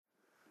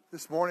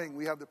This morning,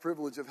 we have the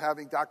privilege of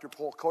having Dr.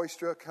 Paul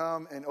Koistra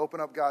come and open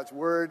up God's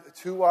Word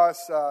to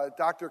us.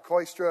 Dr.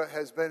 Koistra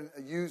has been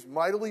used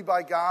mightily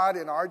by God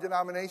in our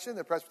denomination,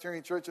 the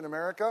Presbyterian Church in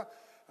America.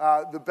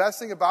 The best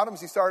thing about him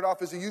is he started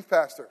off as a youth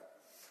pastor.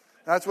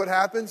 That's what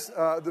happens.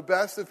 The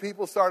best of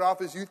people start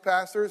off as youth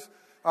pastors.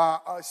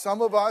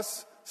 Some of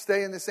us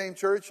stay in the same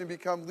church and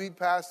become lead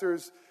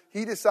pastors.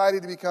 He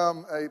decided to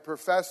become a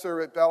professor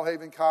at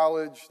Belhaven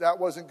College. That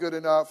wasn't good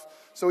enough,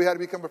 so he had to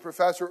become a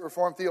professor at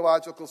Reformed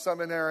Theological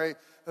Seminary.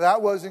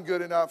 That wasn't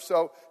good enough,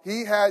 so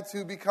he had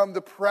to become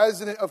the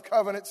president of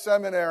Covenant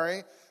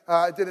Seminary.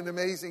 Did an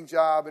amazing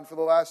job, and for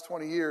the last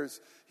 20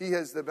 years, he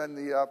has been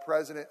the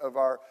president of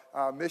our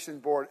mission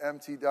board,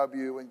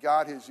 MTW, and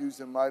God has used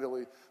him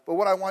mightily. But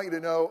what I want you to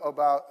know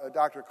about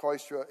Dr.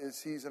 Koistra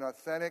is he's an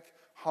authentic,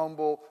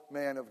 humble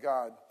man of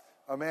God.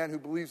 A man who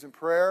believes in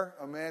prayer,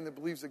 a man that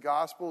believes the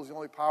gospel is the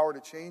only power to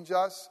change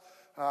us.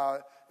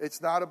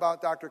 It's not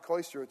about Dr.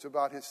 Koistra, it's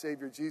about his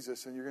Savior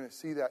Jesus, and you're going to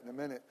see that in a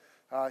minute.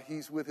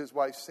 He's with his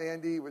wife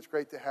Sandy. It was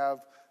great to have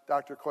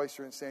Dr.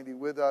 Koistra and Sandy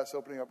with us,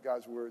 opening up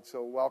God's Word.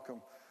 So welcome.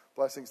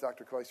 Blessings,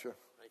 Dr. Koistra.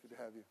 Good to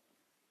have you.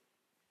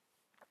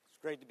 It's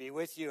great to be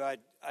with you. I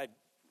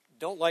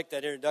don't like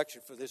that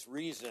introduction for this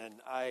reason.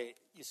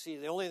 You see,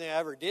 the only thing I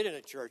ever did in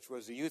a church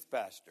was a youth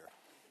pastor.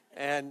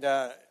 And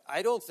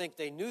I don't think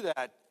they knew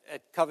that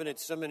at Covenant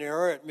Seminary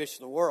or at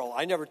Mission of the World.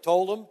 I never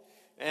told them,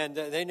 and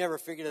they never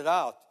figured it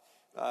out.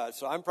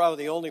 So I'm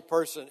probably the only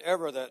person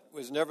ever that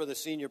was never the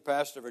senior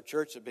pastor of a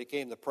church that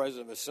became the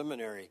president of a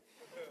seminary.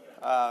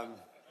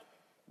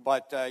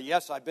 But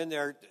yes, I've been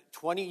there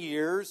 20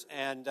 years,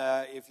 and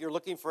if you're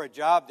looking for a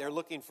job, they're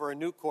looking for a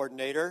new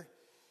coordinator.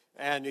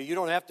 And you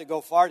don't have to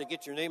go far to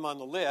get your name on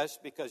the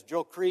list because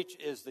Joe Creech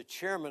is the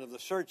chairman of the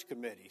search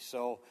committee.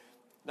 So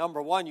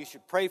number one, you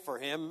should pray for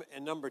him.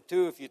 And number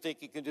two, if you think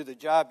he can do the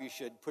job, you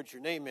should put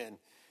your name in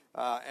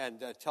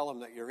and tell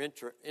him that you're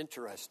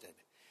interested.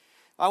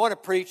 I want to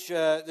preach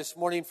this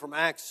morning from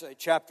Acts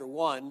chapter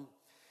 1.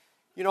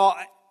 You know,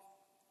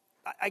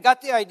 I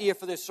got the idea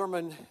for this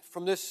sermon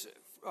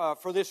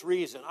for this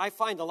reason. I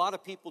find a lot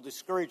of people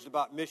discouraged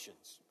about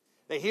missions.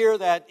 They hear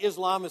that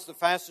Islam is the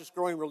fastest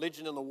growing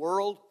religion in the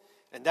world,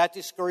 and that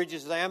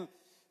discourages them.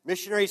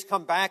 Missionaries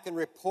come back and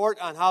report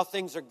on how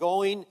things are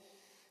going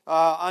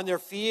on their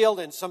field,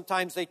 and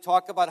sometimes they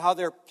talk about how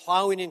they're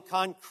plowing in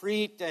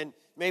concrete, and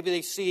maybe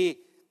they see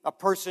a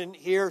person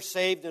here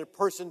saved and a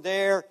person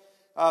there.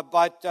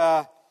 But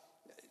I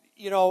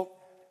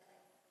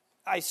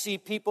see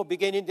people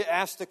beginning to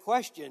ask the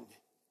question,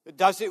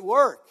 does it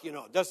work? You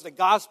know, does the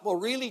gospel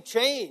really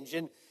change?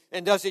 And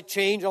does it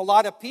change a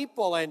lot of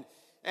people?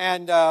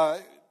 And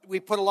we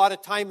put a lot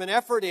of time and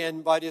effort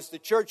in, but is the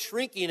church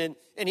shrinking?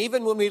 And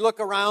even when we look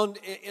around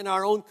in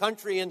our own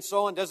country and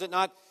so on, does it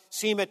not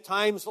seem at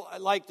times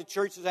like the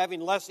church is having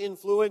less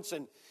influence?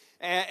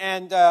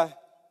 And there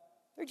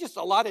are just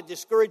a lot of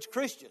discouraged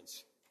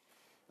Christians.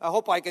 I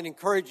hope I can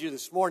encourage you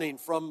this morning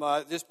from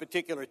this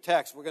particular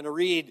text. We're going to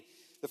read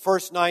the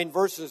first 9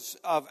 verses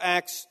of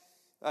Acts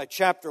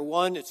chapter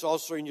 1. It's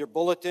also in your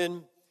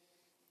bulletin.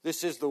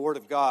 This is the Word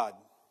of God.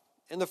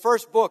 In the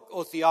first book,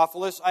 O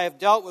Theophilus, I have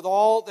dealt with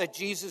all that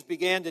Jesus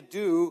began to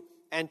do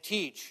and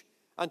teach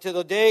until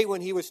the day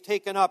when he was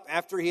taken up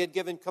after he had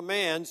given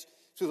commands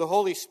through the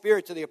Holy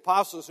Spirit to the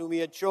apostles whom he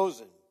had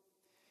chosen.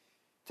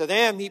 To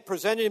them he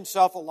presented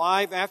himself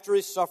alive after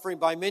his suffering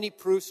by many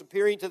proofs,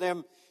 appearing to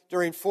them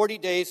during 40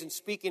 days and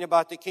speaking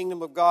about the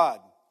kingdom of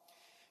God.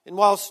 And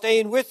while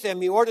staying with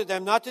them, he ordered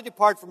them not to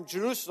depart from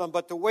Jerusalem,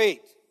 but to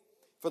wait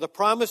for the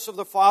promise of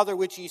the Father,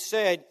 which he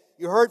said,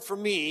 you heard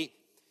from me,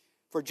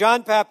 for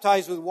John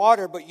baptized with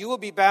water, but you will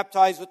be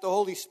baptized with the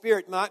Holy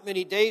Spirit not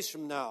many days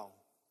from now.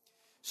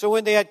 So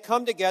when they had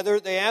come together,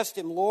 they asked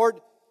him, Lord,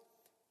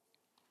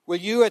 will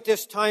you at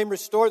this time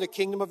restore the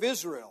kingdom of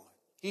Israel?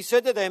 He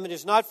said to them, it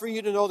is not for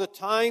you to know the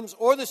times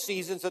or the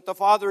seasons that the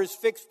Father has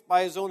fixed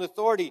by his own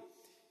authority,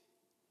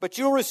 but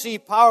you'll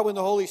receive power when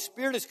the Holy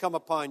Spirit has come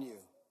upon you.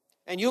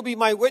 And you'll be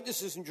my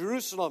witnesses in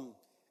Jerusalem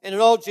and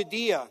in all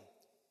Judea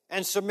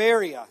and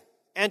Samaria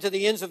and to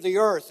the ends of the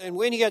earth. And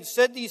when he had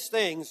said these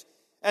things,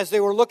 as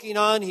they were looking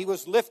on, he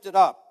was lifted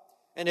up,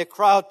 and a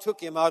crowd took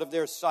him out of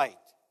their sight.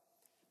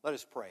 Let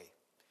us pray.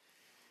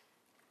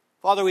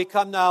 Father, we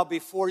come now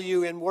before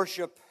you in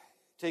worship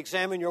to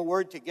examine your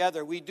word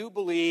together. We do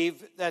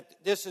believe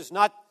that this is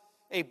not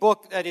a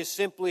book that is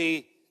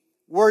simply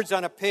words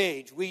on a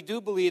page. We do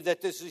believe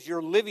that this is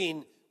your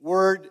living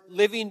word,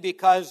 living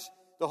because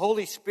the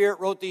Holy Spirit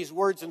wrote these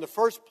words in the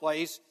first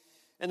place,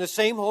 and the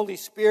same Holy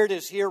Spirit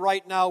is here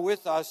right now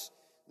with us.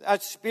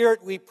 That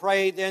Spirit, we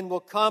pray, then will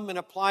come and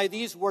apply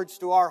these words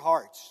to our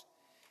hearts,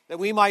 that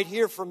we might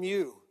hear from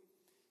you,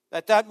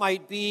 that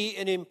might be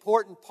an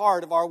important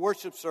part of our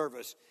worship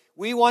service.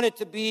 We want it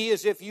to be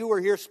as if you were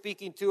here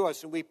speaking to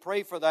us, and we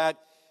pray for that.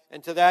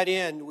 And to that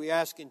end, we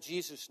ask in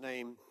Jesus'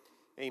 name,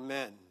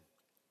 amen.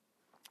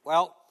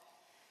 Well,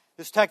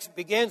 this text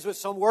begins with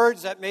some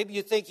words that maybe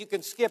you think you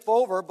can skip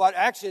over, but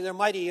actually they're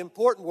mighty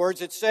important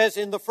words. It says,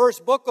 in the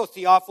first book, O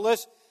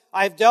Theophilus,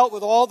 I have dealt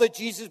with all that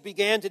Jesus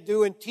began to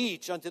do and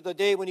teach until the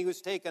day when he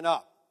was taken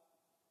up.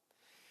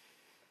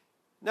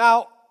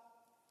 Now,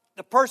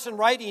 the person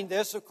writing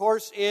this, of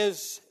course,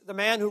 is the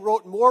man who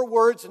wrote more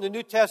words in the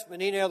New Testament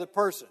than any other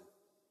person.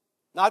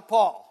 Not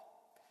Paul.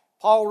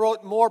 Paul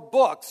wrote more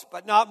books,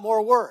 but not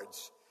more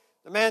words.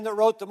 The man that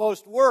wrote the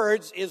most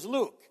words is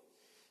Luke.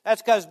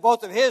 That's because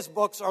both of his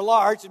books are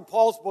large and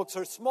Paul's books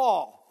are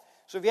small.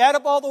 So if you add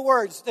up all the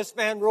words, this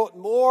man wrote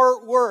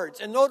more words.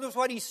 And notice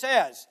what he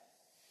says.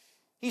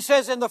 He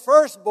says, in the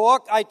first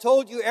book, I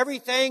told you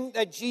everything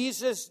that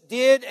Jesus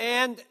did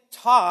and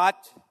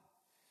taught.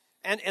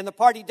 And the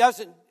part he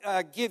doesn't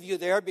give you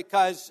there,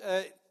 because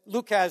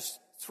Luke has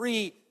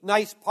three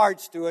nice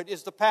parts to it,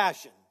 is the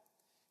passion,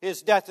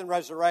 his death and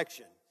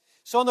resurrection.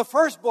 So in the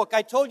first book,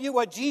 I told you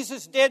what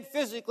Jesus did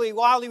physically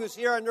while he was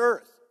here on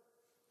earth.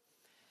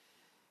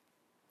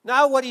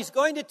 Now what he's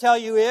going to tell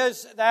you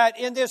is that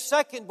in this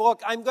second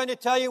book, I'm going to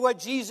tell you what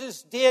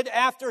Jesus did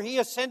after he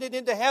ascended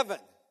into heaven.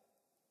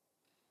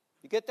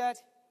 You get that?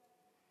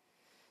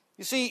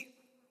 You see,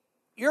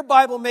 your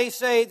Bible may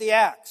say the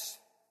Acts.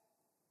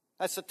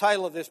 That's the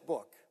title of this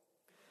book.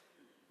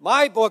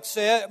 My Bible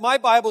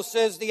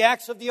says the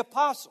Acts of the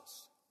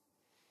Apostles.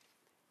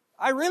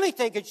 I really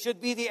think it should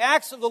be the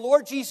Acts of the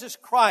Lord Jesus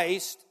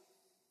Christ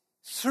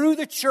through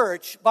the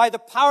church by the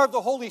power of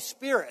the Holy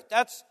Spirit.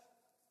 That's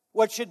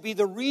what should be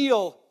the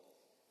real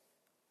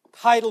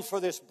title for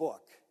this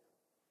book.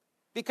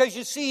 Because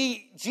you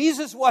see,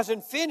 Jesus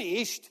wasn't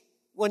finished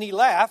when he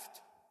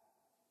left.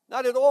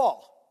 Not at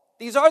all.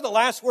 These are the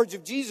last words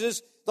of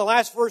Jesus. The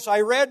last verse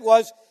I read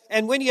was,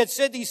 and when he had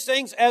said these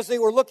things, as they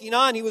were looking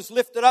on, he was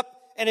lifted up,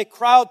 and a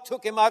crowd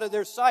took him out of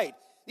their sight.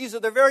 These are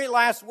the very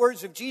last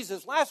words of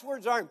Jesus. Last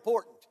words are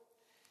important.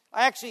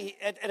 I actually,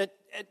 at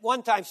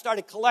one time,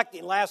 started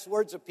collecting last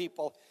words of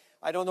people.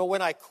 I don't know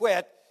when I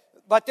quit,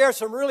 but there are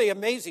some really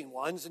amazing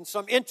ones, and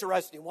some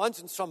interesting ones,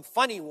 and some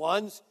funny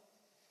ones.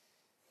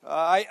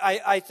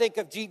 I think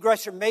of G.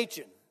 Gresham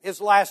Machen, his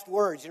last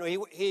words. You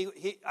know,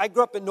 I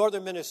grew up in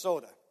northern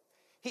Minnesota.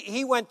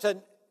 He went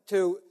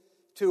to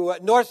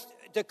North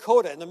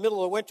Dakota in the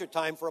middle of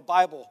wintertime for a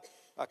Bible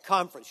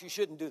conference. You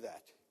shouldn't do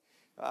that.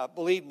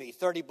 Believe me,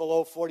 30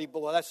 below, 40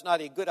 below, that's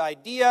not a good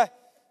idea.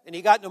 And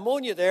he got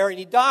pneumonia there and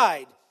he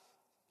died.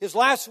 His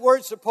last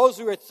words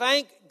supposedly were,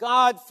 thank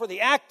God for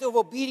the active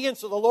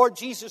obedience of the Lord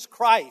Jesus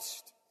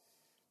Christ.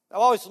 I've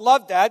always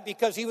loved that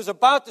because he was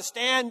about to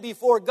stand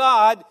before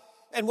God.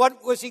 And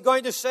what was he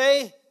going to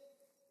say?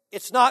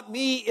 It's not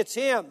me, it's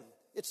him.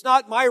 It's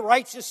not my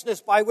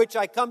righteousness by which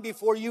I come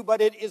before you,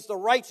 but it is the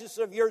righteousness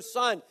of your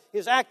Son,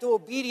 his act of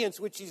obedience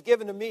which he's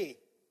given to me.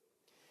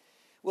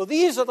 Well,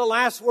 these are the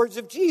last words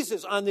of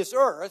Jesus on this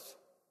earth.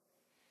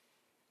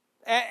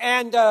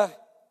 And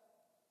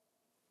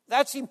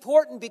that's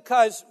important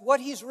because what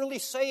he's really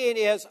saying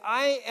is,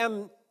 I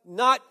am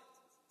not,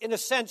 in a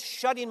sense,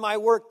 shutting my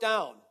work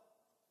down.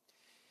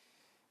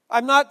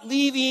 I'm not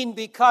leaving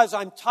because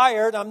I'm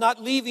tired. I'm not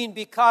leaving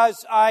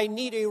because I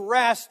need a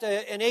rest,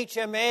 an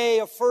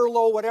HMA, a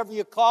furlough, whatever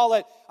you call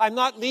it. I'm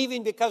not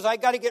leaving because I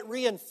got to get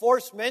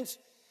reinforcements.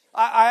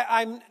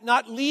 I'm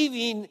not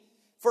leaving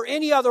for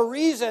any other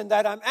reason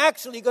that I'm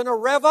actually going to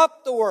rev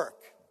up the work.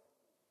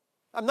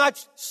 I'm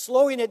not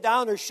slowing it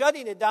down or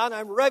shutting it down.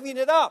 I'm revving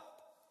it up.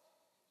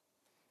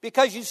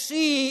 Because you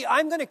see,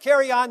 I'm going to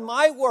carry on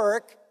my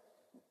work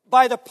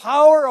by the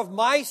power of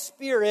my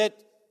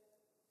Spirit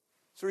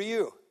through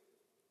you.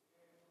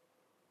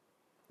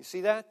 You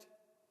see that?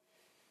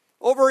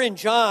 Over in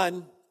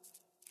John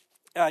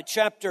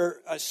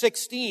chapter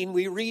 16,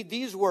 we read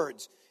these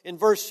words in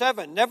verse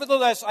 7.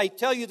 Nevertheless, I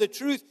tell you the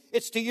truth,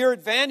 it's to your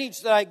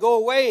advantage that I go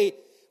away.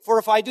 For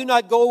if I do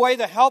not go away,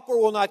 the Helper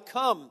will not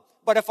come.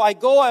 But if I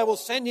go, I will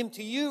send him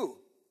to you.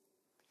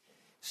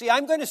 See,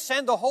 I'm going to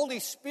send the Holy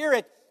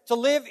Spirit to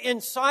live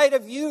inside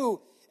of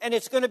you. And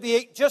it's going to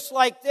be just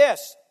like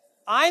this.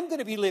 I'm going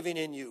to be living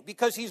in you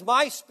because he's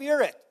my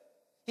Spirit.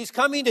 He's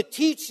coming to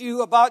teach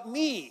you about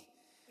me.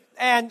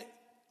 And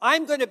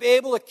I'm going to be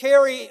able to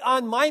carry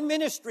on my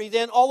ministry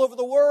then all over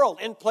the world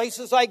in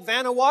places like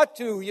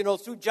Vanuatu,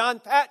 through John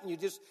Patton. You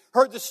just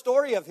heard the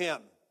story of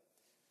him.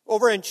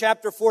 Over in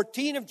chapter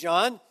 14 of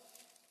John,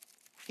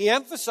 he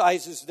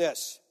emphasizes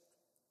this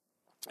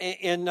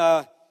in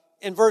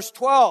verse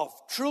 12.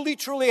 Truly,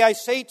 truly, I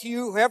say to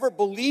you, whoever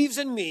believes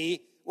in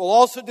me will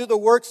also do the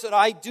works that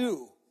I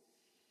do.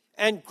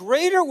 And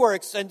greater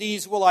works than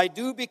these will I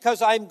do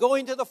because I'm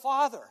going to the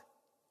Father.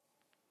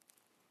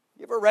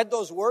 You ever read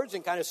those words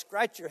and kind of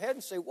scratch your head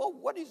and say, well,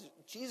 what is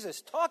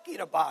Jesus talking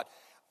about?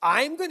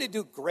 I'm going to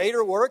do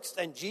greater works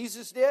than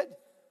Jesus did?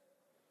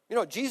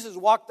 Jesus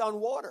walked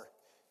on water.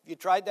 Have you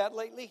tried that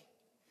lately?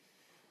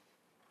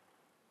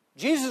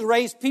 Jesus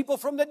raised people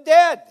from the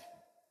dead.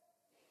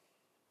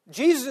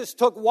 Jesus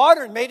took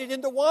water and made it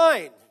into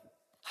wine.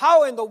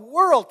 How in the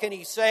world can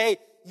he say,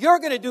 you're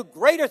going to do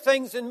greater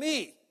things than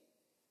me?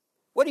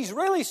 What he's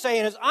really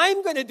saying is,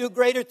 I'm going to do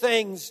greater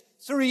things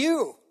through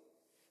you.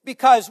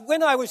 Because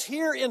when I was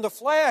here in the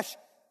flesh,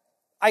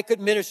 I could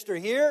minister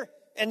here,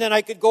 and then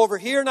I could go over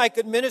here and I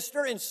could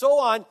minister, and so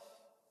on.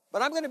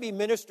 but I'm going to be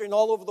ministering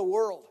all over the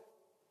world.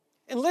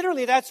 And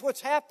literally that's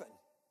what's happened.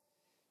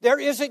 There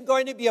isn't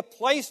going to be a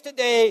place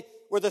today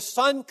where the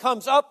sun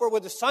comes up or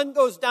where the sun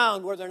goes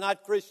down where they're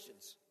not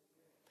Christians.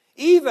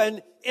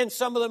 Even in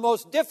some of the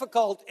most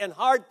difficult and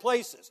hard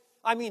places.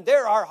 I mean,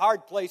 there are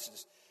hard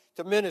places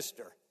to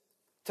minister.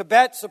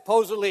 Tibet,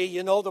 supposedly,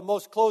 the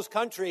most closed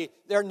country,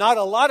 there are not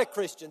a lot of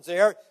Christians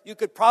there. You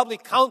could probably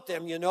count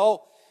them,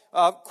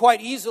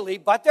 quite easily,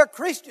 but there are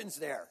Christians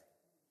there.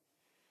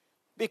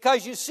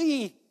 Because you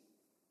see,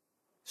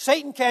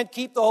 Satan can't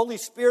keep the Holy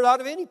Spirit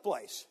out of any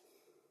place.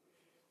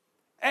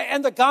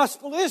 And the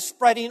gospel is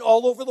spreading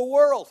all over the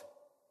world.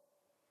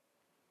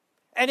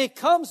 And it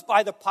comes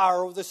by the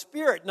power of the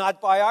Spirit,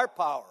 not by our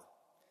power.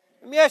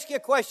 Let me ask you a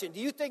question. Do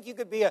you think you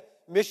could be a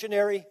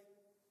missionary?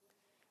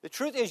 The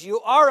truth is,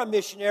 you are a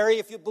missionary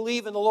if you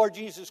believe in the Lord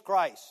Jesus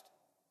Christ.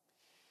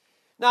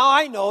 Now,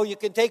 I know you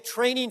can take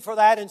training for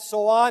that and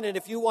so on, and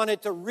if you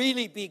wanted to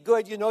really be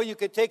good, you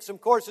could take some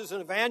courses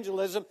in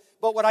evangelism.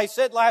 But what I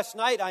said last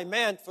night, I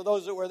meant, for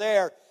those that were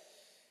there,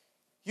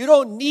 you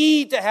don't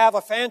need to have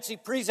a fancy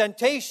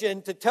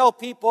presentation to tell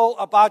people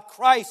about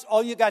Christ.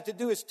 All you got to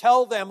do is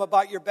tell them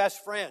about your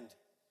best friend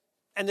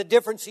and the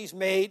difference he's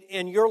made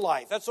in your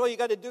life. That's all you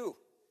got to do.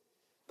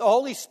 The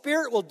Holy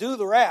Spirit will do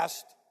the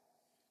rest.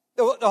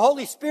 The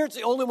Holy Spirit's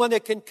the only one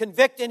that can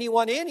convict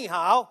anyone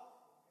anyhow.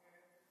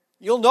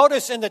 You'll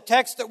notice in the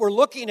text that we're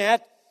looking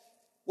at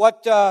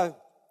what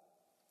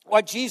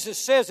Jesus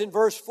says in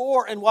verse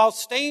 4, and while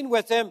staying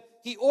with them,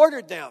 he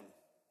ordered them.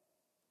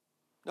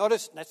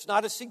 Notice, that's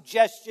not a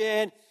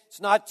suggestion.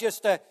 It's not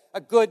just a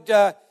good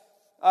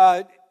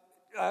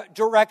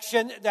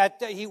direction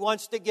that he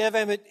wants to give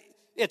him.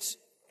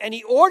 And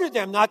he ordered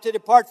them not to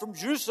depart from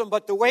Jerusalem,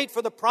 but to wait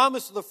for the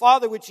promise of the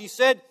Father, which he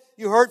said,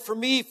 you heard from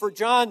me, for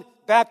John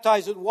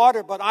baptized with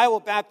water, but I will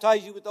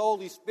baptize you with the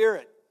Holy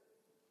Spirit.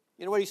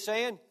 You know what he's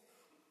saying?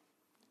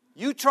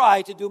 You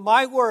try to do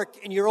my work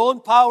in your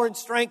own power and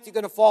strength, you're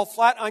going to fall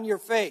flat on your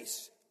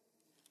face.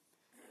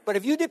 But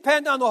if you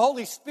depend on the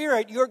Holy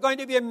Spirit, you're going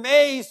to be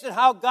amazed at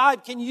how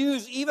God can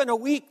use even a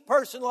weak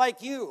person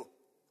like you.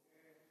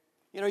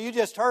 You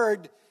just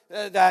heard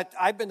that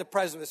I've been the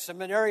president of a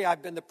seminary.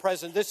 I've been the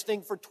president of this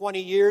thing for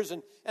 20 years,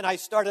 and I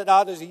started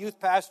out as a youth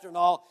pastor and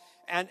all.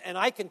 And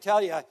I can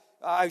tell you,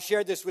 I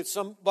shared this with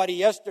somebody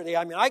yesterday.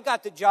 I mean, I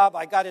got the job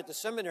I got at the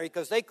seminary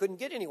because they couldn't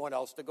get anyone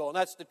else to go, and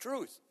that's the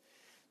truth.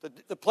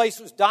 The place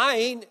was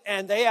dying,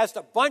 and they asked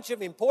a bunch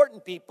of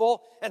important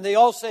people, and they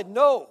all said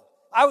no.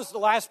 I was the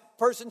last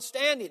person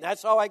standing.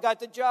 That's how I got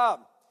the job.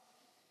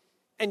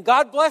 And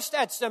God blessed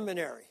that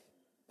seminary.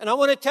 And I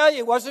want to tell you,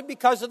 it wasn't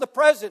because of the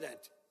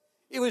president.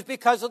 It was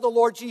because of the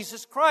Lord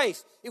Jesus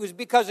Christ. It was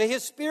because of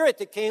His Spirit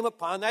that came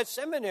upon that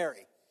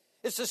seminary.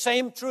 It's the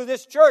same true of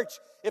this church.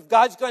 If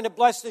God's going to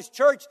bless this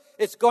church,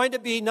 it's going to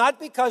be not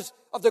because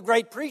of the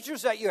great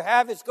preachers that you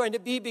have. It's going to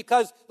be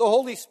because the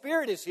Holy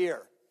Spirit is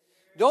here.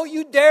 Don't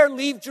you dare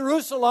leave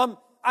Jerusalem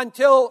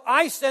until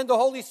I send the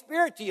Holy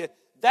Spirit to you.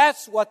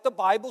 That's what the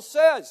Bible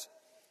says.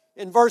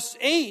 In verse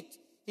 8,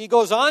 he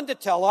goes on to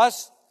tell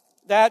us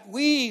that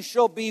we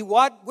shall be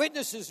what?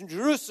 Witnesses in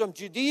Jerusalem,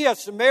 Judea,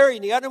 Samaria,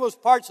 and the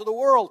uttermost parts of the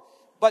world,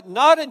 but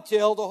not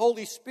until the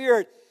Holy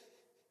Spirit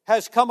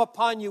has come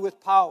upon you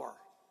with power.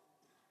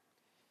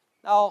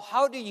 Now,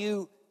 how do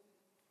you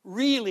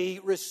really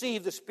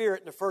receive the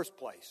Spirit in the first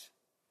place?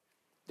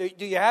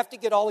 Do you have to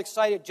get all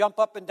excited, jump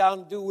up and down,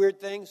 and do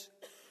weird things?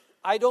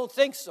 I don't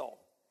think so.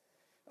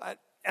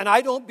 And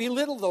I don't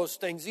belittle those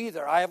things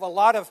either. I have a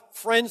lot of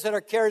friends that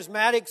are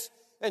charismatics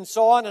and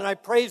so on, and I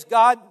praise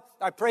God.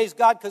 I praise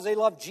God because they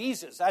love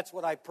Jesus. That's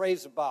what I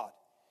praise about.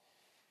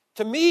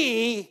 To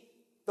me,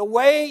 the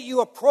way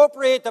you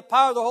appropriate the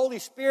power of the Holy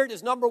Spirit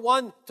is, number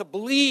one, to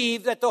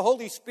believe that the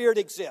Holy Spirit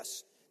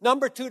exists.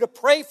 Number two, to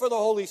pray for the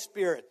Holy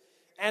Spirit.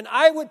 And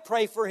I would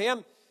pray for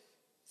Him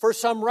for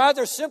some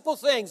rather simple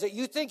things that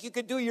you think you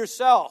could do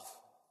yourself.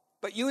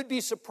 But you would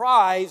be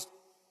surprised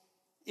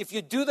if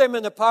you do them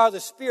in the power of the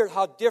Spirit,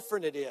 how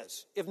different it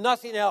is. If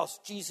nothing else,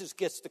 Jesus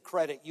gets the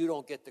credit. You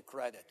don't get the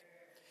credit.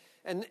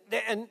 And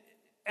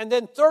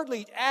then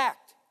thirdly,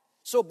 act.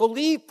 So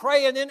believe,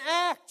 pray, and then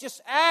act.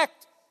 Just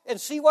act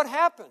and see what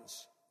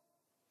happens.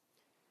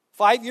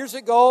 5 years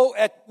ago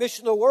at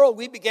Mission of the World,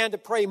 we began to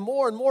pray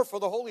more and more for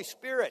the Holy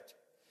Spirit.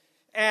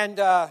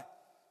 And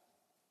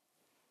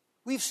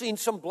we've seen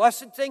some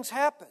blessed things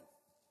happen.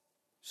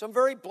 Some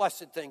very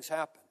blessed things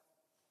happen.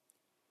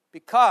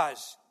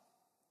 Because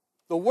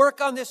the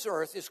work on this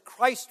earth is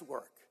Christ's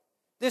work.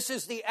 This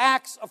is the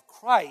acts of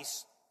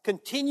Christ,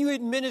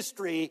 continued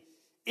ministry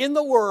in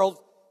the world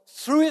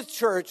through His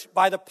church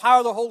by the power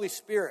of the Holy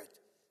Spirit.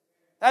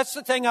 That's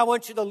the thing I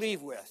want you to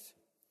leave with.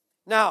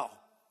 Now,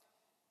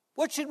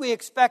 what should we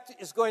expect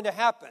is going to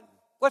happen?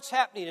 What's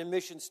happening in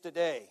missions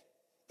today?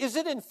 Is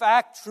it in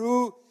fact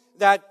true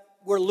that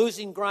we're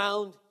losing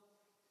ground?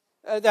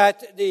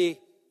 That the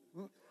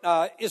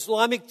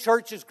Islamic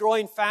church is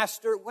growing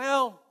faster?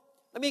 Well,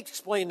 let me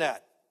explain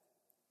that.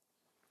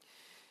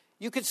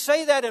 You could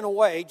say that in a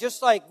way,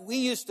 just like we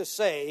used to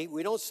say.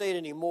 We don't say it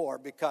anymore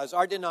because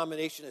our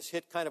denomination has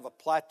hit kind of a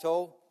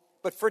plateau.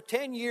 But for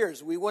 10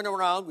 years, we went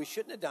around, we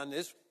shouldn't have done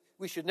this,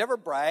 we should never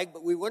brag,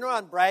 but we went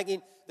around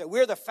bragging that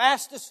we're the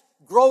fastest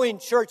growing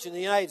church in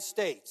the United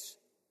States.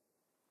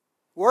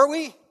 Were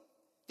we?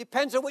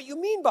 Depends on what you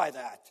mean by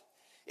that.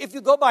 If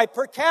you go by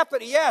per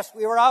capita, yes,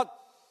 we were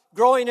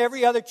outgrowing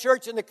every other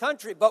church in the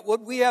country, but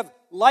would we have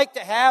liked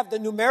to have the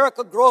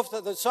numerical growth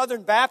of the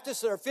Southern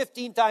Baptists that are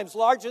 15 times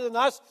larger than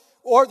us,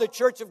 or the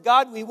Church of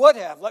God? We would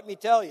have, let me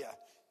tell you.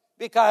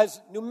 Because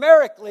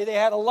numerically, they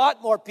had a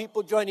lot more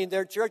people joining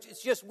their church.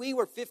 It's just we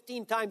were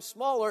 15 times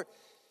smaller,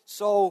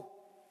 so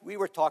we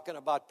were talking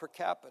about per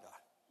capita.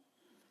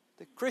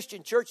 The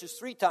Christian church is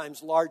 3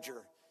 times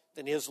larger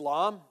than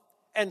Islam,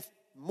 and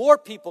more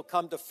people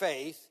come to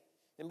faith.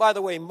 And by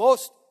the way,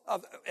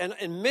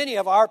 many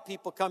of our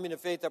people coming to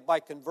faith are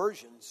by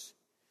conversions.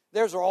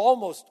 Theirs are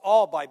almost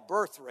all by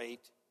birth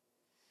rate.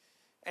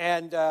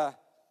 And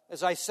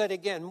as I said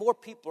again, more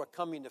people are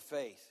coming to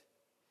faith.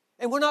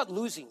 And we're not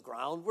losing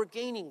ground, we're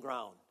gaining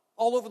ground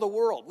all over the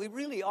world. We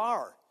really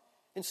are.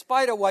 In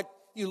spite of what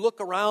you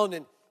look around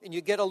and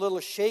you get a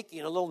little shaky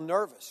and a little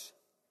nervous.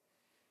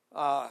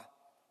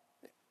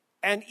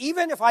 And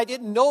even if I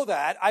didn't know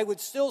that, I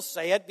would still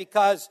say it,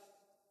 because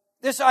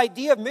this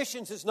idea of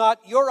missions is not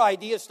your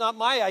idea, it's not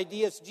my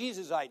idea, it's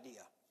Jesus'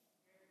 idea.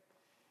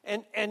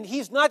 And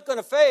he's not going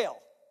to fail.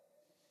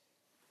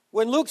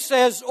 When Luke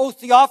says, "O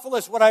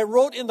Theophilus, what I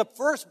wrote in the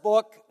first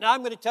book," now I'm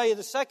going to tell you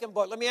the second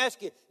book. Let me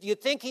ask you, do you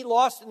think he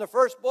lost in the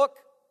first book?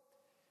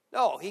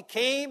 No, he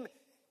came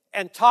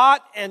and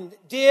taught and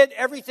did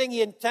everything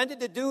he intended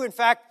to do. In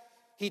fact,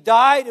 he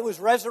died and was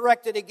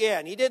resurrected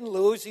again. He didn't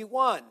lose, he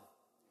won.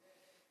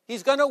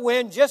 He's going to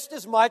win just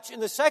as much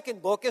in the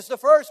second book as the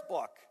first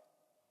book.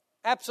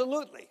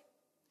 Absolutely.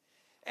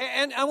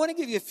 And I want to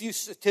give you a few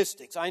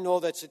statistics. I know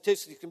that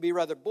statistics can be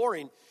rather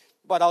boring,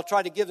 but I'll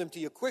try to give them to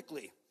you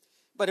quickly.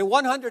 But in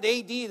 100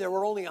 A.D., there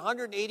were only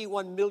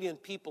 181 million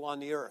people on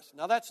the earth.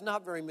 Now, that's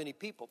not very many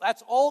people.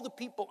 That's all the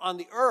people on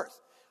the earth,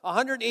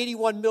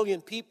 181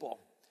 million people.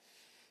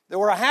 There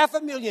were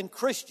 500,000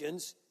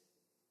 Christians,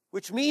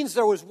 which means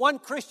there was one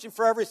Christian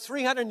for every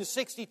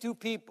 362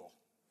 people.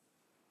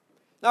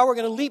 Now we're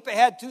going to leap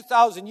ahead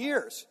 2,000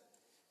 years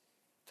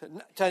to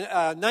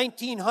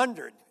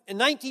 1900. In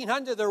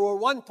 1900, there were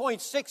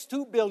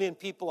 1.62 billion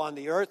people on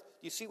the earth.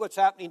 Do you see what's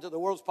happening to the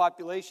world's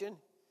population?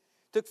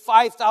 It took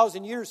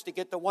 5,000 years to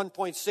get to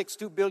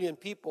 1.62 billion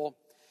people.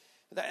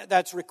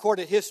 That's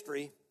recorded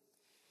history.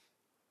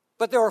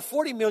 But there were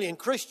 40 million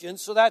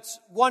Christians, so that's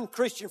one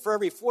Christian for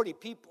every 40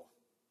 people.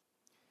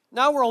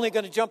 Now we're only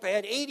going to jump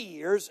ahead 80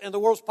 years, and the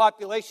world's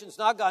population has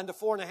now gone to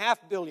 4.5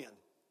 billion.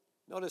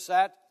 Notice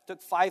that? It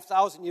took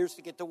 5,000 years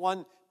to get to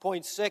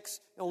 1.6.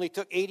 It only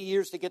took 80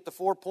 years to get to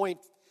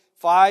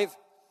 4.5.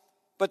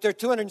 But there are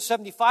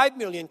 275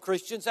 million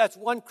Christians. That's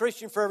one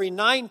Christian for every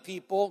 9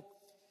 people.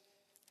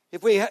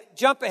 If we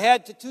jump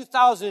ahead to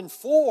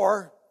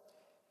 2004,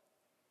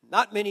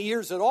 not many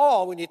years at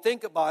all when you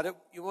think about it,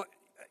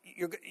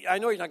 I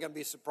know you're not going to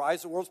be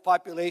surprised. The world's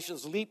population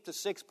has leaped to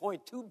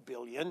 6.2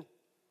 billion.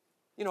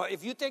 You know,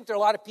 if you think there are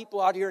a lot of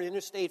people out here in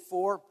Interstate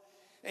 4,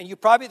 and you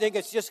probably think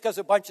it's just because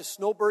a bunch of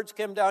snowbirds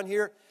came down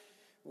here,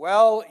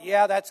 well,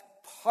 yeah, that's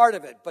part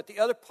of it. But the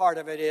other part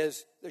of it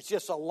is there's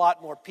just a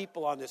lot more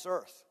people on this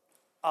earth.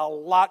 A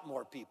lot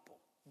more people.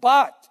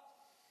 But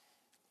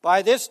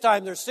by this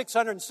time, there's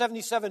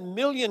 677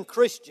 million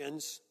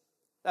Christians.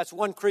 That's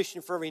one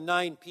Christian for every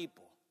 9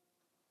 people.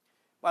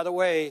 By the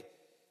way,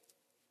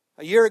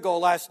 a year ago,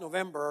 last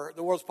November,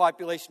 the world's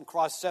population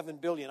crossed 7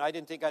 billion. I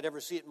didn't think I'd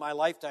ever see it in my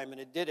lifetime,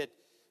 and it did it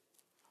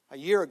a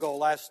year ago,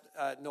 last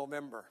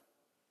November.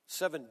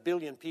 7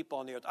 billion people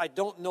on the earth. I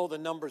don't know the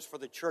numbers for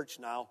the church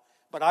now,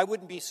 but I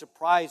wouldn't be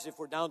surprised if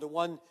we're down to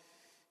one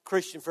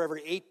Christian for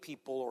every 8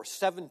 people or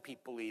 7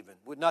 people even.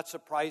 Would not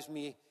surprise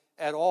me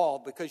at all,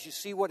 because you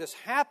see what has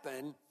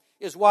happened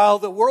is while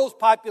the world's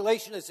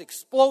population has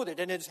exploded,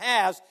 and it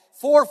has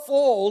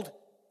fourfold,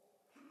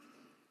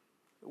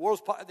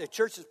 the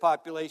church's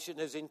population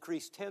has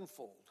increased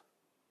tenfold.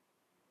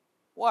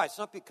 Why? It's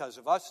not because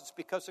of us, it's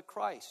because of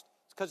Christ.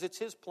 It's because it's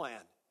His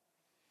plan.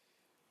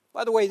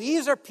 By the way,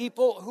 these are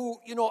people who,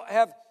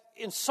 have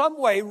in some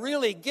way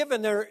really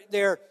given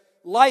their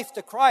life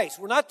to Christ.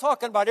 We're not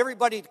talking about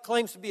everybody that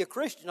claims to be a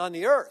Christian on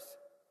the earth.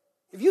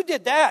 If you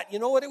did that, you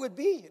know what it would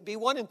be? It'd be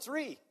 1 in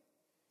 3.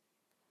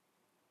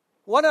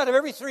 1 out of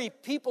every 3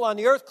 people on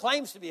the earth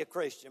claims to be a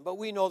Christian, but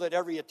we know that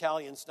every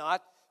Italian's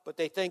not. But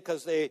they think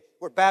because they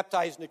were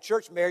baptized in the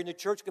church, married in the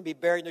church, can be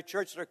buried in the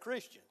church, they're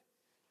Christian.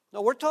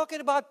 No, we're talking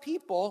about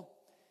people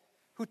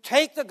who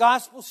take the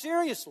gospel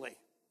seriously.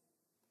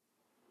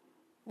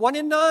 1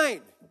 in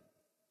 9.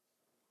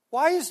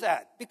 Why is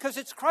that? Because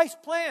it's Christ's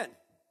plan.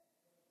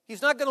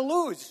 He's not going to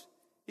lose.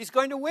 He's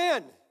going to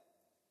win.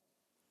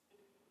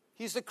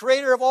 He's the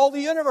creator of all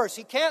the universe.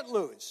 He can't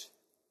lose.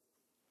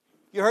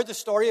 You heard the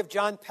story of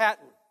John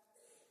Patton.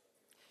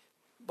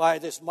 By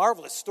this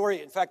marvelous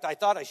story. In fact, I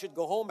thought I should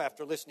go home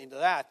after listening to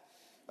that.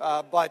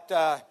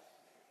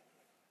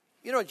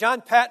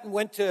 John Patton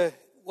went to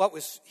what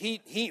was,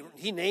 he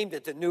named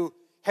it the New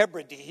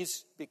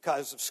Hebrides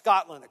because of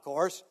Scotland, of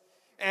course.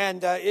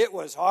 And it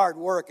was hard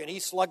work, and he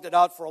slugged it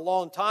out for a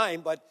long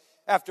time. But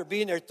after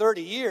being there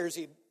 30 years,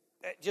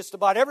 just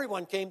about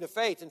everyone came to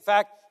faith. In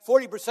fact,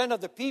 40%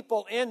 of the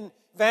people in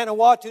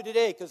Vanuatu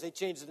today, because they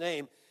changed the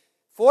name,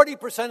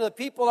 40% of the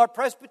people are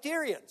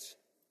Presbyterians.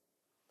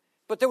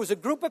 But there was a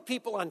group of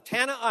people on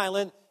Tanna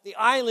Island, the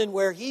island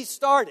where he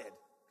started,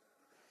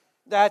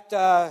 that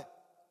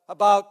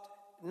about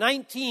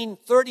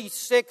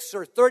 1936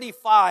 or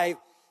 35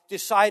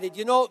 decided,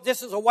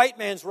 this is a white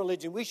man's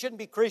religion. We shouldn't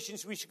be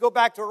Christians. We should go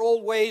back to our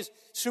old ways,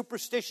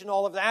 superstition,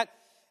 all of that.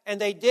 And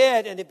they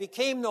did, and it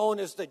became known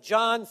as the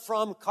John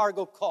Frum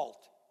Cargo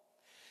Cult.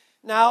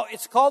 Now,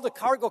 it's called the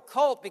Cargo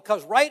Cult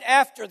because right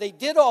after they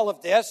did all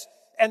of this,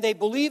 and they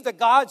believed the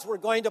gods were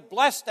going to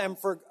bless them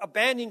for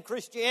abandoning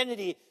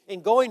Christianity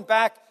and going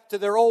back to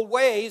their old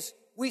ways,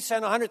 we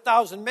sent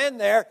 100,000 men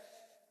there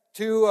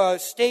to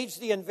stage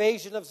the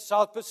invasion of the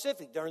South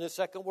Pacific during the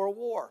Second World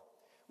War.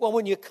 Well,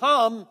 when you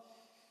come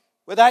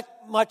with that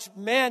much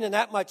men and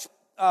that much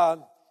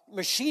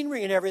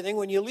machinery and everything,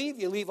 when you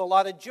leave a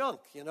lot of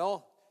junk,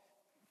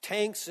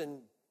 tanks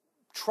and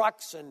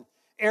trucks and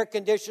air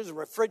conditioners and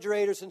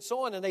refrigerators and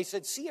so on. And they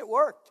said, see, it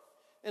worked.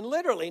 And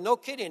literally, no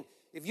kidding,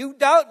 if you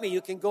doubt me, you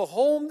can go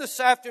home this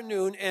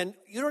afternoon and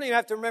you don't even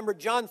have to remember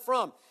John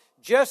Frum.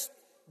 Just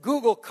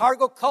Google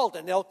Cargo Cult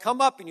and they'll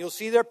come up and you'll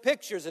see their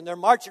pictures and they're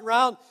marching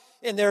around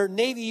in their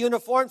Navy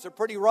uniforms. They're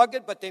pretty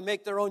rugged, but they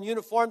make their own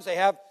uniforms. They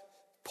have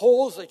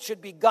poles that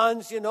should be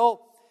guns,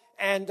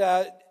 and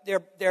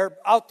they're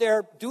out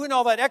there doing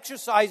all that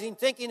exercising,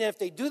 thinking that if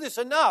they do this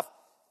enough,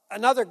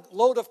 another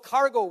load of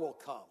cargo will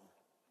come.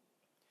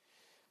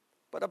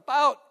 But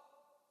about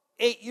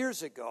 8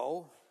 years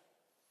ago,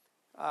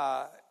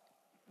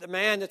 the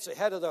man that's the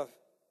head of the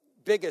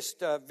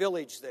biggest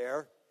village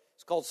there,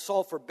 it's called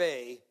Sulphur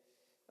Bay,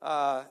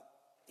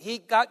 he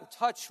got in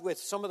touch with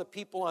some of the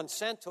people on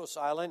Santos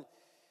Island,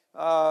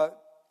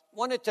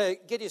 wanted to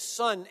get his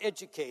son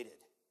educated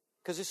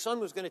because his son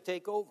was going to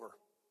take over.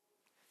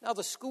 Now,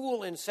 the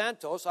school in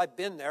Santos, I've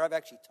been there, I've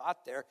actually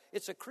taught there,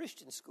 it's a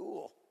Christian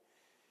school.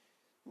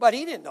 But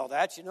he didn't know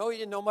that, he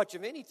didn't know much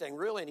of anything,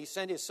 really, and he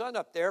sent his son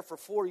up there for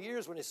 4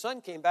 years. When his son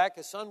came back,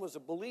 his son was a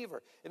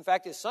believer. In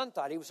fact, his son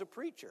thought he was a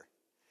preacher.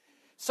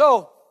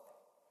 So,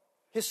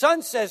 his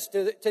son says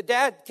to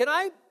Dad, can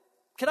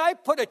I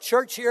put a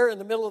church here in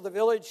the middle of the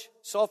village,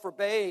 Sulphur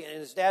Bay? And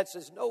his dad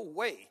says, no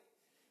way.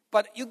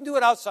 But you can do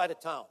it outside of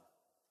town.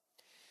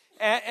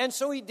 And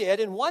so he did.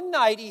 And one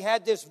night he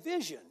had this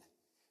vision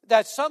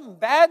that something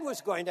bad was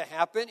going to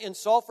happen in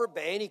Sulphur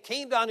Bay. And he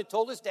came down and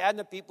told his dad and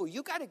the people,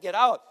 you got to get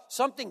out.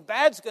 Something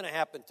bad's going to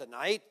happen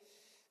tonight.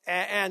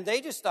 And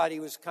they just thought he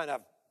was kind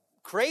of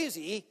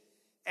crazy.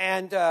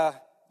 And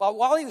but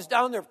while he was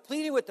down there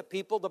pleading with the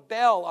people, the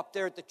bell up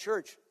there at the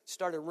church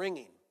started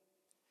ringing.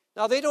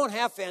 Now, they don't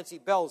have fancy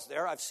bells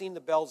there. I've seen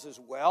the bells as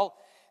well.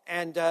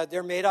 And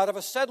they're made out of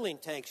acetylene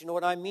tanks. You know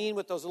what I mean?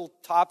 With those little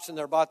tops, and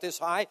they're about this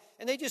high.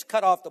 And they just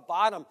cut off the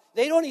bottom.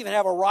 They don't even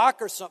have a rock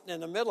or something in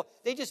the middle.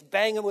 They just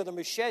bang them with a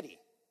machete.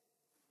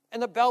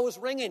 And the bell was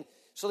ringing.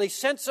 So they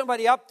sent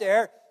somebody up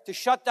there to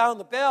shut down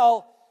the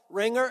bell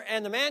ringer.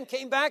 And the man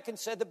came back and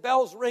said, the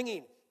bell's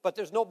ringing, but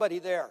there's nobody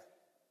there.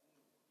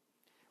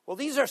 Well,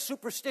 these are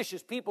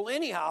superstitious people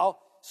anyhow.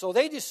 So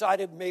they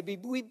decided maybe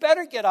we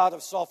better get out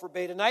of Sulphur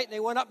Bay tonight. And they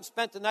went up and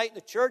spent the night in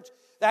the church.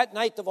 That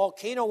night the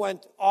volcano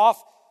went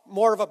off,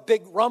 more of a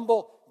big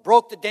rumble,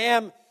 broke the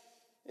dam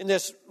in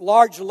this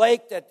large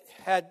lake that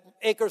had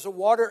acres of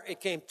water. It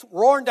came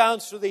roaring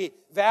down through the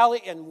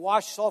valley and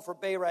washed Sulphur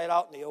Bay right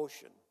out in the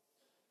ocean.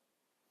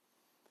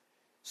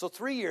 So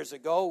 3 years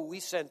ago, we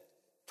sent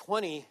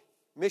 20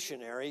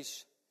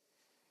 missionaries,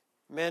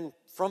 men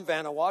from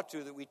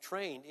Vanuatu that we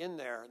trained in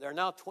there. There are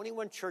now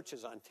 21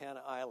 churches on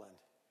Tanna Island.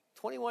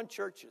 21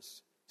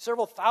 churches.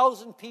 Several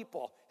thousand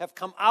people have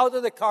come out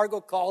of the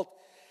Cargo Cult.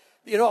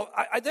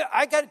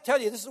 I got to tell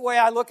you, this is the way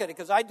I look at it,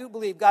 because I do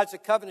believe God's a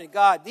covenant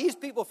God. These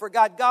people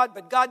forgot God,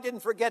 but God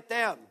didn't forget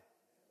them.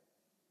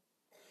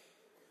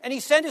 And He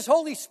sent His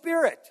Holy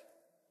Spirit.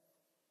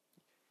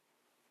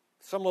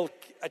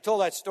 I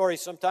told that story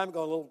some time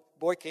ago. A little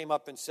boy came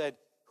up and said,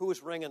 who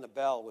was ringing the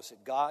bell? Was it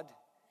God?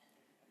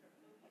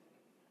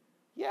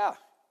 Yeah.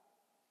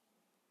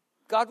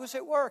 God was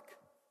at work.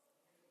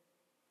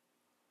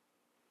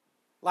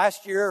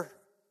 Last year,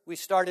 we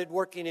started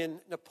working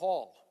in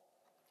Nepal.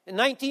 In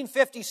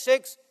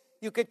 1956,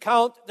 you could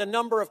count the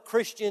number of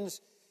Christians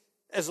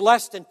as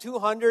less than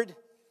 200.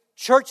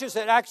 Churches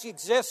that actually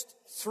exist,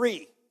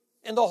 3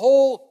 in the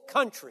whole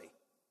country.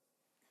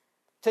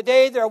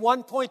 Today, there are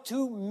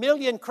 1.2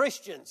 million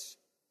Christians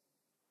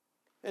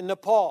in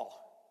Nepal.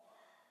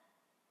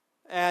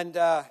 And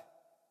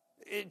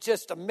it's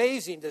just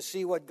amazing to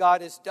see what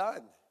God has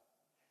done.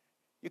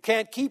 You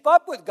can't keep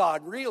up with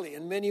God, really,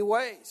 in many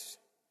ways.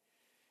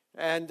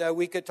 And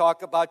we could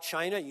talk about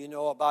China. You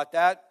know about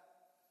that.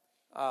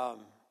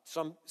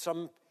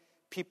 Some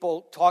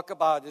people talk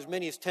about as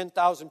many as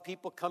 10,000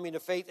 people coming to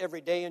faith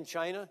every day in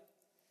China.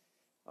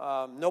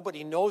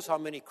 Nobody knows how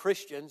many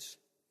Christians.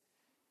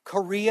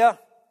 Korea,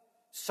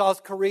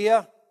 South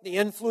Korea, the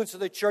influence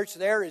of the church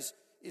there is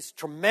is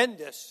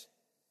tremendous,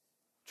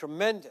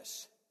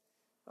 tremendous.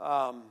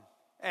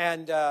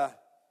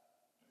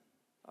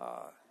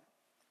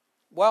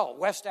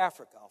 West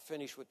Africa, I'll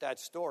finish with that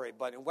story,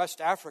 but in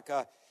West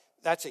Africa,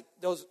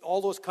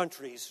 all those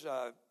countries,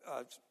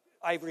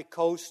 Ivory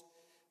Coast,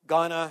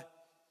 Ghana,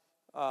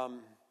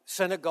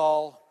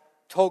 Senegal,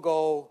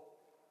 Togo,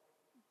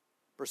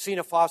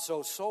 Burkina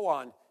Faso, so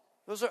on,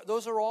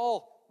 those are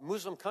all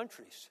Muslim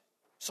countries.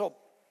 So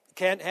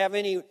can't have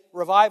any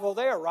revival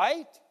there,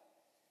 right?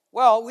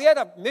 Well, we had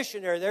a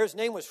missionary there. His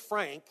name was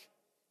Frank.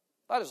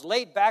 About as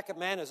laid back a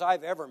man as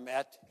I've ever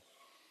met.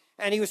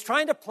 And he was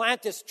trying to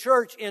plant this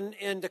church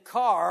in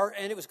Dakar,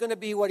 and it was going to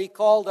be what he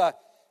called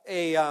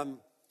a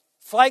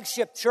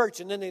flagship church,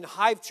 and then they'd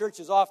hive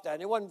churches off that.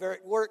 And it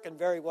wasn't working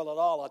very well at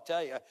all, I'll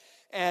tell you.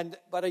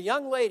 But a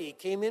young lady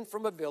came in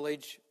from a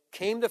village,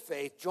 came to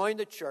faith, joined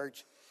the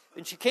church,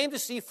 and she came to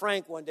see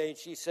Frank one day, and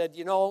she said,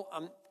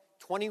 I'm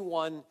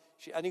 21.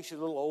 I think she's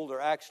a little older,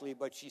 actually,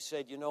 but she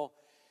said,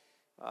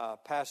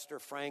 Pastor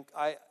Frank,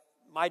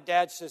 my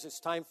dad says it's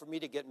time for me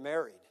to get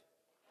married.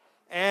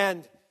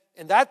 And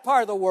in that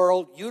part of the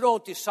world, you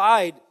don't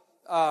decide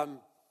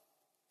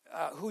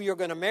who you're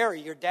going to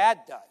marry. Your dad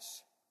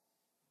does.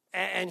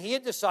 And he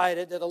had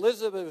decided that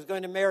Elizabeth was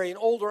going to marry an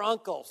older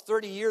uncle,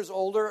 30 years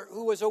older,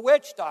 who was a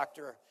witch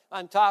doctor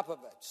on top of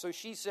it. So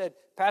she said,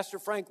 Pastor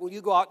Frank, will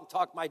you go out and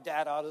talk my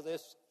dad out of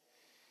this?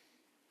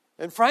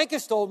 And Frank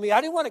has told me, I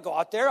didn't want to go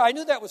out there. I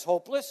knew that was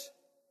hopeless.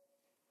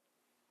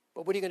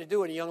 But what are you going to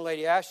do when a young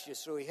lady asks you?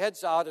 So he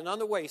heads out, and on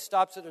the way, he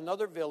stops at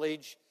another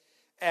village,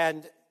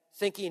 and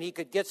thinking he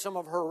could get some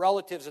of her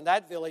relatives in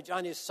that village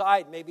on his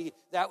side. Maybe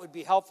that would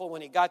be helpful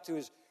when he got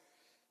to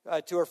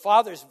her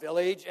father's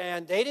village,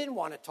 and they didn't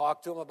want to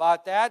talk to him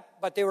about that,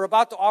 but they were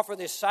about to offer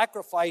this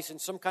sacrifice in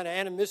some kind of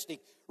animistic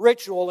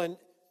ritual,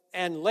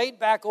 and laid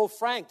back old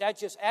Frank, that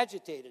just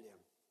agitated him.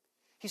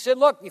 He said,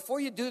 look, before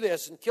you do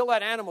this and kill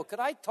that animal,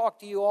 could I talk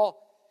to you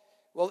all?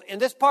 Well, in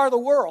this part of the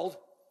world,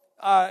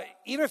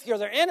 even if you're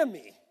their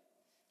enemy,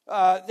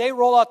 they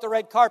roll out the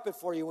red carpet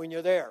for you when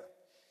you're there.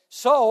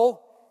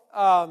 So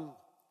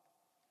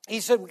he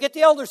said, well, get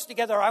the elders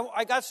together.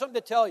 I got something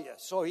to tell you.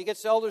 So he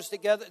gets the elders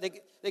together.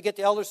 They get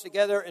the elders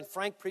together, and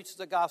Frank preaches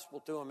the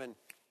gospel to them. And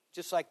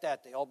just like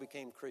that, they all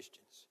became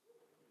Christians.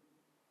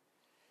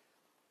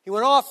 He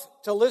went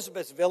off to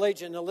Elizabeth's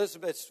village, and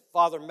Elizabeth's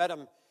father met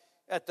him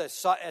at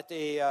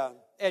the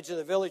edge of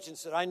the village and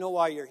said, I know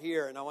why you're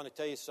here, and I want to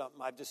tell you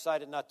something. I've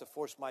decided not to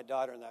force my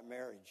daughter in that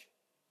marriage.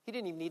 He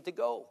didn't even need to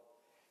go.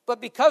 But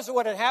because of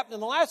what had happened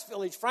in the last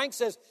village, Frank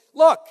says,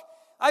 look,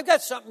 I've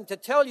got something to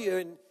tell you,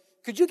 and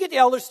could you get the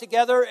elders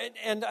together?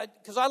 And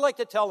because I'd like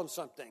to tell them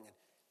something.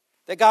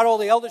 They got all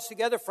the elders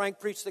together. Frank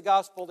preached the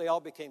gospel. They all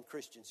became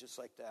Christians just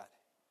like that.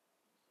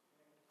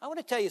 I want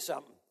to tell you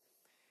something.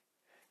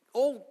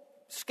 Old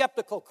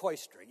skeptical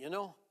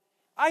Koistra,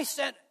 I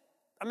sent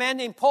a man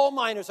named Paul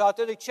Miners out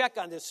there to check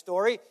on this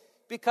story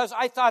because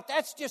I thought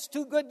that's just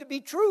too good to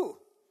be true.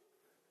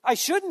 I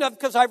shouldn't have,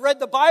 because I've read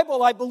the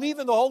Bible. I believe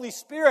in the Holy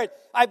Spirit.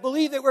 I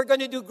believe that we're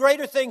going to do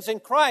greater things in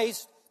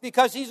Christ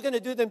because He's going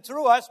to do them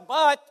through us.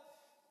 But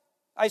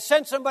I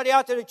sent somebody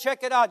out there to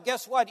check it out.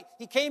 Guess what?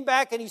 He came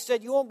back and he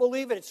said, you won't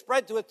believe it. It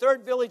spread to a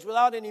third village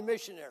without any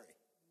missionary.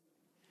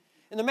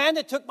 And the man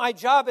that took my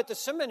job at the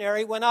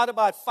seminary went out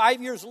about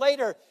 5 years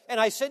later, and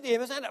I said to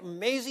him, isn't that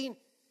amazing?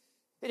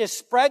 It has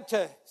spread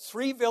to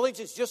 3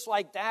 villages just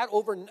like that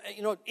over,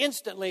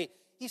 instantly.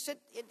 He said,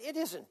 it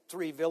isn't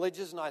 3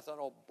 villages. And I thought,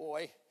 oh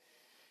boy.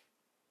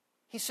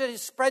 He said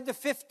it's spread to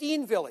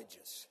 15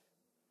 villages.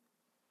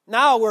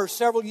 Now we're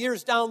several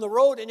years down the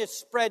road, and it's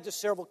spread to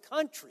several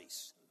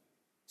countries.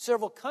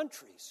 Several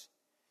countries.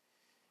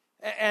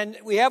 And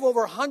we have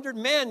over 100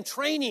 men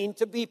training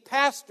to be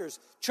pastors,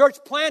 church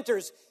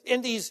planters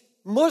in these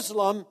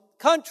Muslim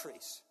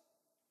countries.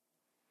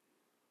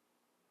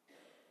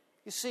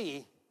 You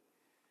see,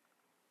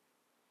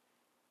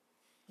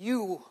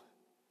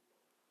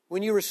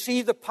 when you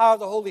receive the power of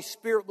the Holy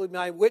Spirit, will be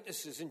my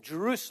witnesses in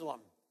Jerusalem,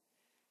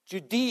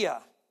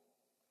 Judea,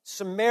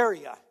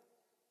 Samaria,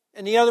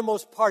 and the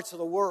othermost parts of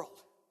the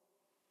world.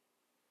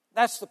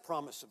 That's the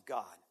promise of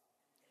God.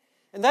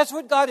 And that's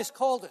what God has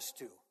called us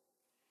to.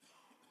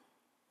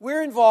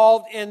 We're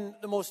involved in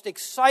the most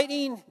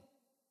exciting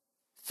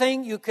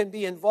thing you can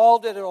be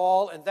involved in at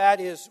all, and that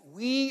is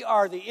we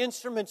are the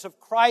instruments of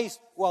Christ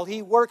while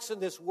He works in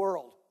this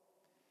world.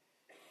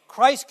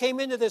 Christ came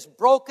into this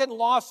broken,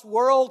 lost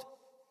world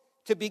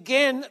to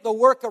begin the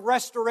work of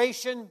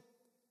restoration,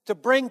 to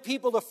bring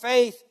people to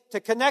faith,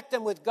 to connect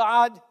them with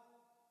God.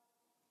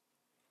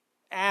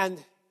 And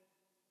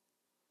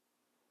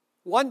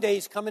one day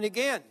He's coming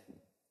again.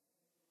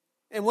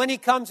 And when He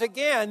comes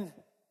again,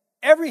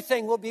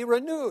 everything will be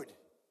renewed.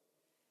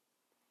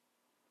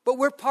 But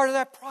we're part of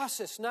that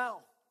process now.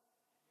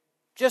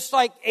 Just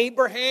like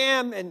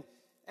Abraham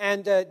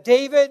and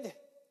David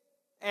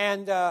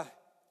and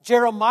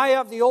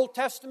Jeremiah of the Old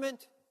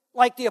Testament,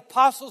 like the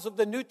apostles of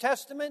the New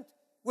Testament,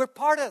 we're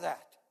part of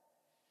that.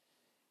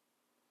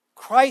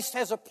 Christ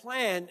has a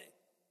plan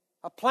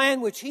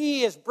which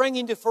He is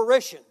bringing to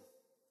fruition.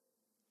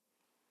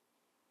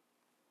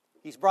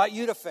 He's brought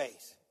you to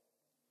faith.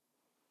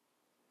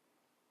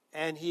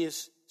 And He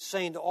is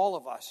saying to all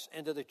of us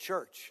and to the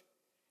church,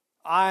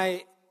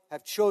 I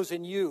have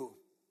chosen you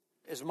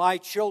as my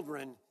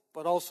children,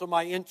 but also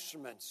my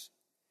instruments.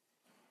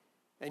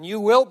 And you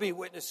will be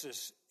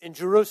witnesses in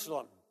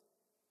Jerusalem,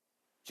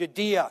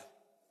 Judea,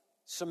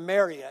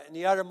 Samaria, and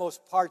the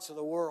uttermost parts of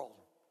the world.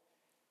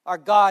 Our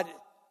God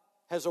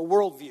has a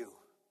worldview.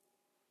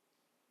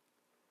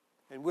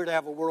 And we're to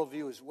have a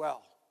worldview as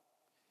well.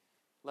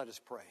 Let us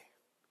pray.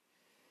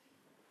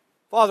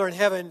 Father in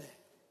heaven,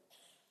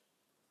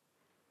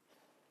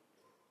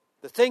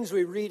 the things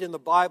we read in the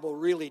Bible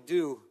really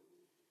do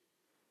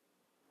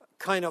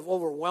kind of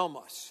overwhelm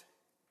us.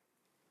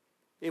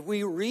 If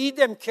we read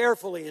them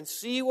carefully and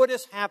see what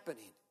is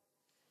happening,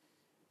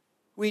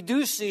 we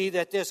do see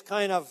that this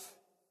kind of,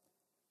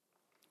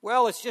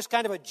 well, it's just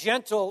kind of a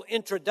gentle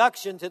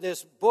introduction to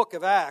this book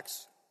of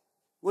Acts.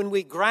 When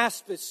we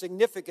grasp its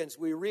significance,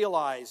 we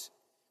realize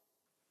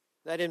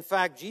that, in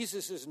fact,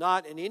 Jesus is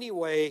not in any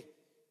way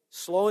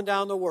slowing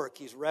down the work.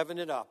 He's revving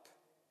it up.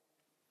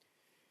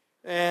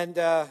 And,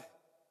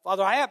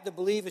 Father, I have to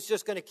believe it's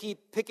just going to keep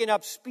picking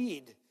up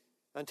speed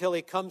until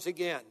He comes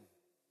again.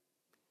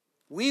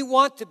 We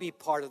want to be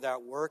part of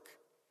that work.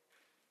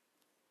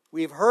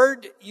 We've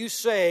heard you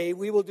say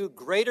we will do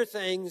greater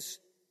things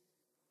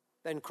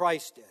than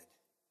Christ did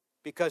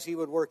because He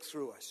would work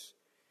through us.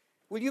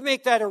 Will you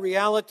make that a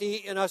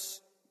reality in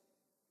us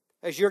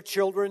as your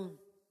children,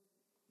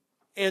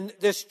 in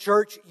this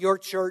church, your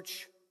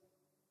church,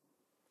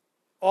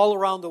 all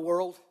around the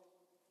world?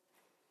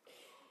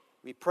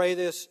 We pray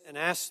this and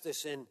ask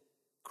this in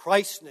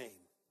Christ's name.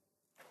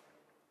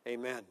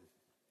 Amen.